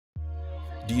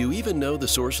Do you even know the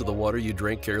source of the water you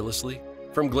drink carelessly?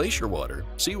 From glacier water,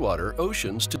 seawater,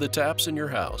 oceans to the taps in your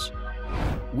house.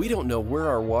 We don't know where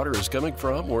our water is coming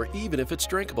from or even if it's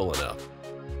drinkable enough.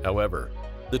 However,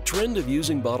 the trend of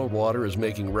using bottled water is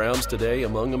making rounds today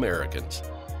among Americans.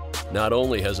 Not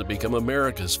only has it become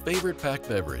America's favorite packed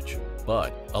beverage,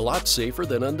 but a lot safer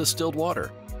than undistilled water.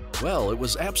 Well, it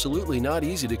was absolutely not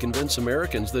easy to convince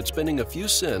Americans that spending a few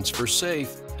cents for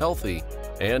safe, healthy,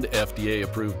 and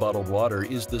FDA-approved bottled water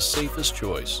is the safest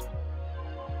choice.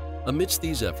 Amidst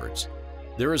these efforts,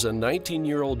 there is a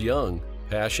 19-year-old young,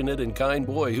 passionate, and kind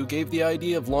boy who gave the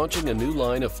idea of launching a new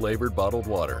line of flavored bottled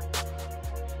water.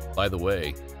 By the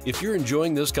way, if you're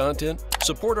enjoying this content,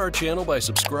 support our channel by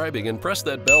subscribing and press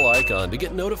that bell icon to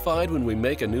get notified when we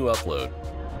make a new upload.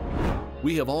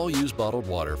 We have all used bottled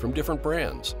water from different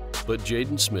brands, but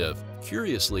Jaden Smith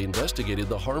curiously investigated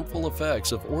the harmful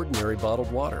effects of ordinary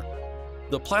bottled water.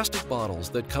 The plastic bottles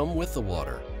that come with the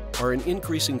water are an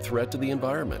increasing threat to the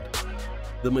environment.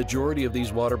 The majority of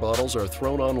these water bottles are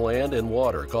thrown on land and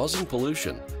water, causing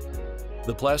pollution.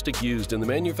 The plastic used in the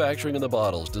manufacturing of the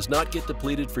bottles does not get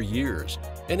depleted for years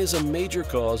and is a major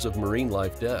cause of marine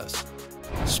life deaths.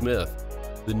 Smith,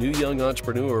 the new young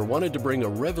entrepreneur, wanted to bring a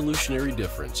revolutionary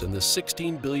difference in the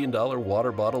 $16 billion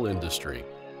water bottle industry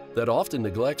that often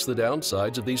neglects the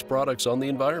downsides of these products on the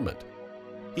environment.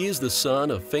 He is the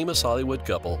son of famous Hollywood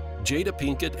couple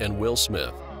Jaden and Will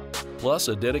Smith, plus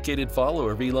a dedicated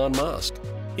follower of Elon Musk.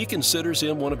 He considers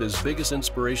him one of his biggest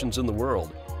inspirations in the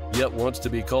world, yet wants to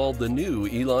be called the new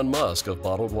Elon Musk of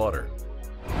bottled water.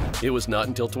 It was not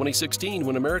until 2016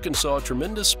 when Americans saw a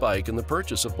tremendous spike in the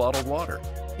purchase of bottled water,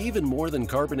 even more than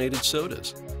carbonated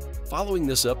sodas. Following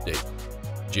this update,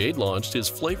 Jade launched his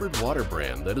flavored water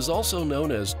brand that is also known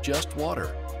as Just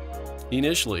Water.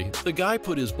 Initially, the guy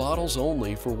put his bottles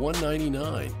only for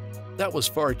 $1.99. That was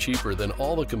far cheaper than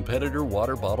all the competitor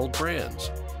water bottled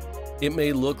brands. It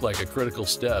may look like a critical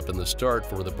step in the start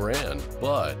for the brand,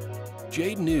 but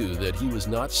Jade knew that he was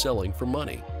not selling for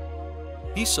money.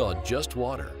 He saw Just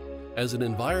Water as an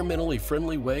environmentally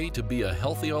friendly way to be a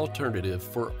healthy alternative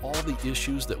for all the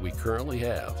issues that we currently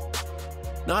have.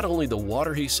 Not only the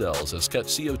water he sells has cut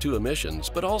CO2 emissions,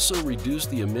 but also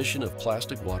reduced the emission of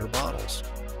plastic water bottles.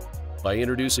 By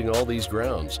introducing all these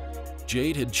grounds,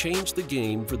 Jade had changed the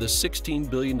game for the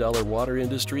 $16 billion water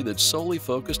industry that's solely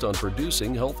focused on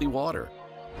producing healthy water.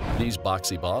 These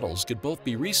boxy bottles could both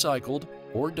be recycled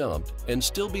or dumped and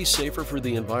still be safer for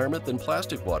the environment than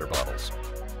plastic water bottles.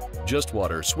 Just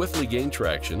Water swiftly gained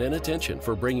traction and attention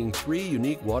for bringing 3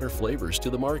 unique water flavors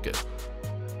to the market.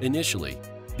 Initially,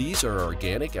 these are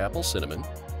organic apple cinnamon,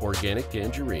 organic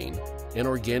tangerine, and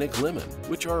organic lemon,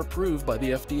 which are approved by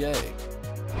the FDA.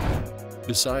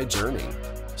 Besides earning,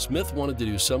 Smith wanted to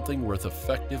do something worth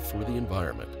effective for the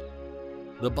environment.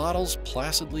 The bottles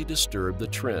placidly disturbed the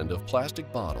trend of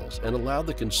plastic bottles and allowed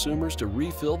the consumers to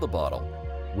refill the bottle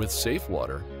with safe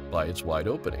water by its wide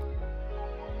opening.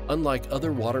 Unlike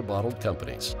other water-bottled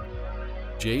companies,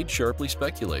 Jade sharply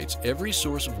speculates every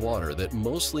source of water that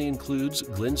mostly includes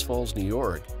Glens Falls, New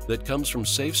York, that comes from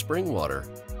safe spring water,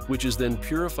 which is then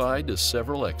purified to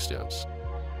several extents.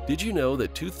 Did you know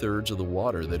that 2/3 of the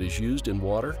water that is used in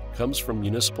water comes from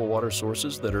municipal water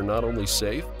sources that are not only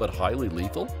safe but highly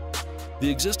lethal? The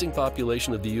existing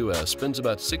population of the U.S. spends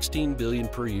about $16 billion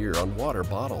per year on water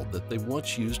bottled that they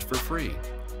once used for free.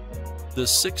 The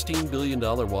 $16 billion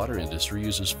water industry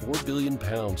uses 4 billion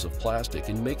pounds of plastic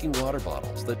in making water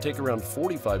bottles that take around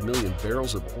 45 million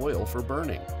barrels of oil for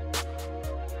burning.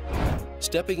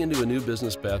 Stepping into a new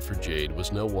business path for Jade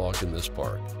was no walk in this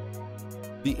park.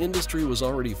 The industry was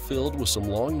already filled with some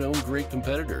long-known great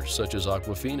competitors such as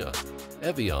Aquafina,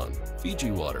 Evian,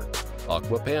 Fiji Water,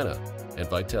 Aquapana, and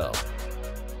Vital.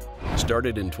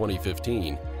 Started in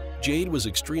 2015, Jade was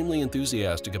extremely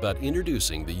enthusiastic about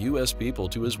introducing the U.S. people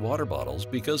to his water bottles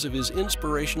because of his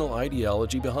inspirational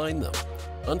ideology behind them.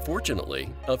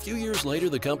 Unfortunately, a few years later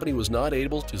the company was not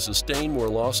able to sustain more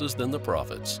losses than the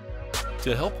profits.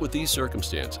 To help with these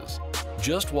circumstances,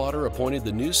 Just Water appointed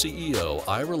the new CEO,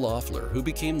 Ira Loeffler, who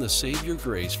became the savior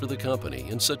grace for the company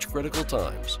in such critical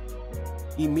times.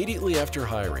 Immediately after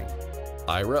hiring,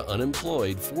 Ira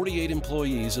unemployed 48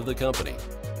 employees of the company,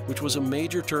 which was a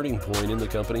major turning point in the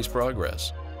company's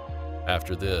progress.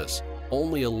 After this,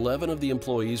 only 11 of the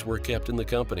employees were kept in the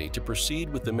company to proceed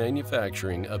with the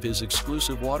manufacturing of his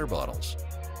exclusive water bottles.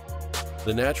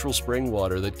 The natural spring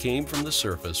water that came from the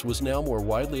surface was now more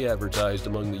widely advertised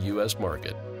among the U.S.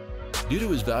 market. Due to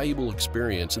his valuable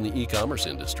experience in the e-commerce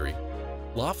industry,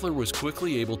 Loeffler was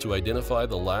quickly able to identify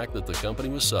the lack that the company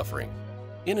was suffering.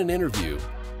 In an interview,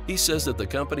 he says that the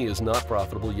company is not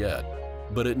profitable yet,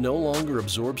 but it no longer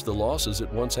absorbs the losses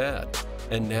it once had,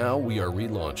 and now we are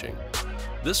relaunching.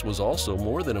 This was also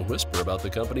more than a whisper about the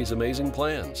company's amazing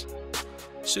plans.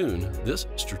 Soon, this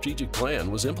strategic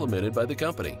plan was implemented by the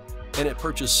company, and it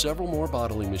purchased several more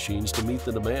bottling machines to meet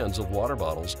the demands of water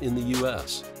bottles in the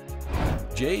U.S.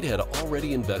 Jade had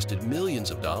already invested millions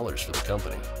of dollars for the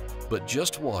company, but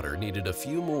Just Water needed a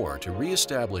few more to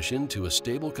re-establish into a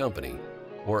stable company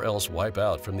or else wipe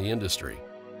out from the industry.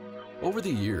 Over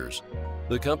the years,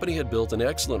 the company had built an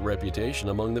excellent reputation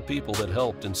among the people that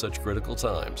helped in such critical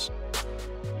times.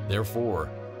 Therefore,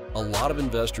 a lot of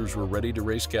investors were ready to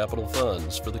raise capital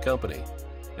funds for the company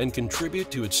and contribute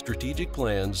to its strategic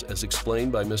plans as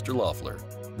explained by Mr. Loeffler,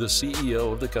 the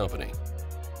CEO of the company.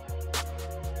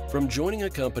 From joining a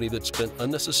company that spent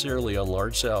unnecessarily on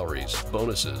large salaries,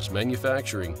 bonuses,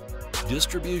 manufacturing,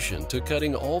 distribution to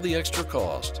cutting all the extra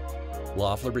cost,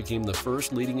 Loeffler became the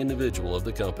first leading individual of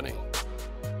the company.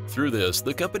 Through this,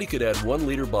 the company could add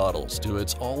 1-liter bottles to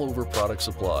its all-over product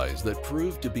supplies that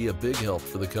proved to be a big help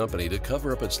for the company to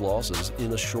cover up its losses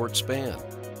in a short span.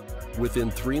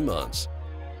 Within 3 months,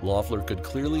 Loeffler could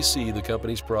clearly see the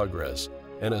company's progress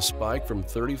and a spike from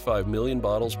 35 million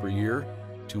bottles per year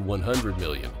to 100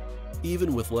 million,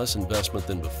 even with less investment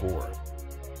than before.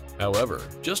 However,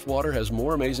 Just Water has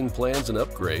more amazing plans and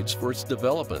upgrades for its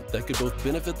development that could both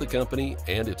benefit the company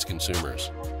and its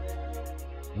consumers.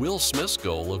 Will Smith's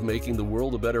goal of making the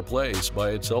world a better place by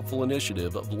its helpful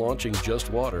initiative of launching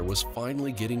Just Water was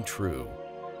finally getting true.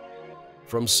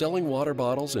 From selling water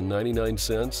bottles in 99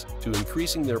 cents to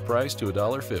increasing their price to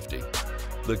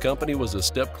 $1.50, the company was a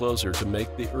step closer to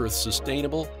make the earth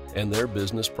sustainable and their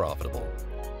business profitable.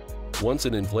 Once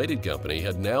an inflated company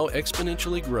had now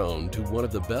exponentially grown to one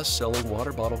of the best-selling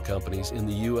water bottle companies in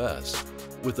the U.S.,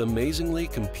 with amazingly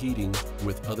competing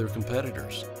with other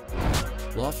competitors.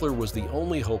 Loeffler was the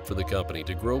only hope for the company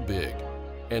to grow big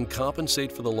and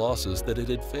compensate for the losses that it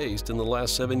had faced in the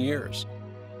last 7 years.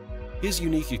 His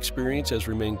unique experience has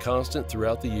remained constant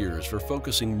throughout the years for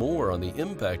focusing more on the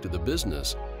impact of the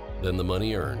business than the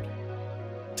money earned.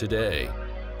 Today,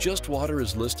 Just Water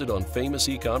is listed on famous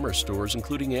e-commerce stores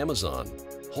including Amazon,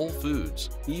 Whole Foods,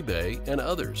 eBay, and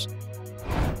others.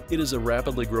 It is a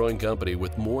rapidly growing company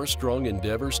with more strong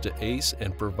endeavors to ace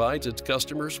and provides its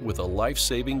customers with a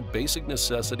life-saving basic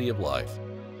necessity of life.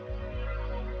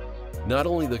 Not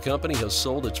only the company has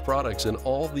sold its products in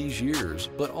all these years,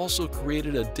 but also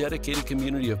created a dedicated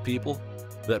community of people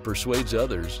that persuades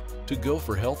others to go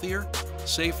for healthier,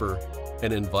 safer,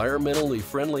 and environmentally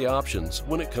friendly options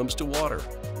when it comes to water.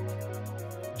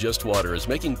 Just Water is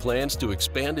making plans to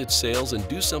expand its sales and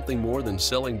do something more than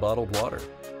selling bottled water.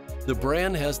 The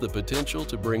brand has the potential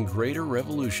to bring greater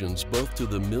revolutions both to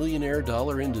the millionaire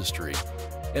dollar industry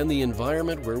and the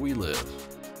environment where we live.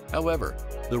 However,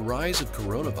 the rise of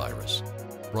coronavirus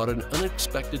brought an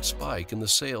unexpected spike in the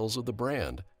sales of the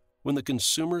brand when the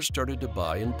consumers started to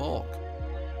buy in bulk.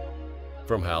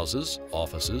 From houses,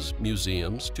 offices,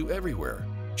 museums, to everywhere,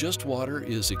 Just Water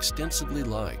is extensively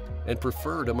liked and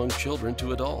preferred among children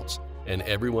to adults and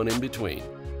everyone in between.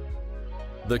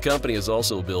 The company has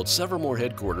also built several more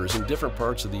headquarters in different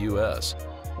parts of the U.S.,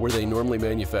 where they normally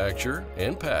manufacture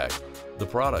and pack the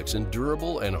products in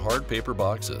durable and hard paper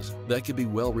boxes that can be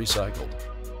well recycled.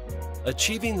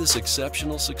 Achieving this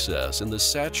exceptional success in the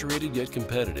saturated yet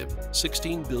competitive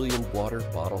 16 billion water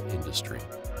bottle industry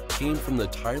came from the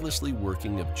tirelessly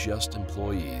working of Just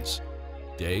employees,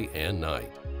 day and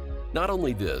night. Not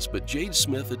only this, but Jaden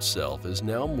Smith itself is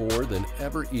now more than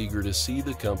ever eager to see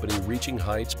the company reaching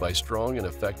heights by strong and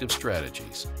effective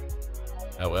strategies.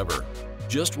 However,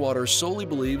 Just Water solely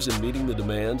believes in meeting the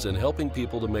demands and helping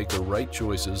people to make the right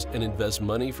choices and invest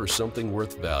money for something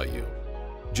worth value.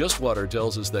 Just Water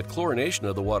tells us that chlorination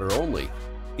of the water only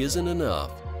isn't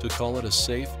enough to call it a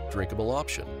safe, drinkable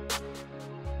option.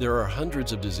 There are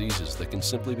hundreds of diseases that can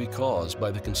simply be caused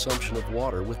by the consumption of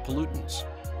water with pollutants.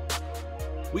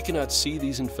 We cannot see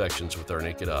these infections with our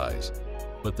naked eyes,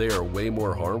 but they are way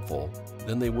more harmful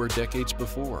than they were decades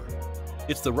before.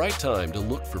 It's the right time to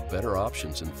look for better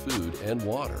options in food and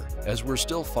water, as we're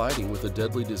still fighting with a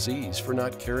deadly disease for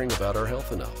not caring about our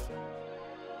health enough.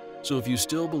 So if you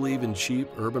still believe in cheap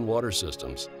urban water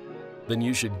systems, then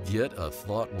you should get a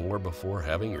thought more before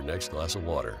having your next glass of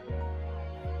water.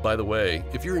 By the way,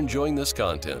 if you're enjoying this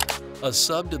content, a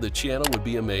sub to the channel would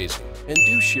be amazing, and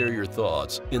do share your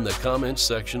thoughts in the comments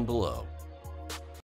section below.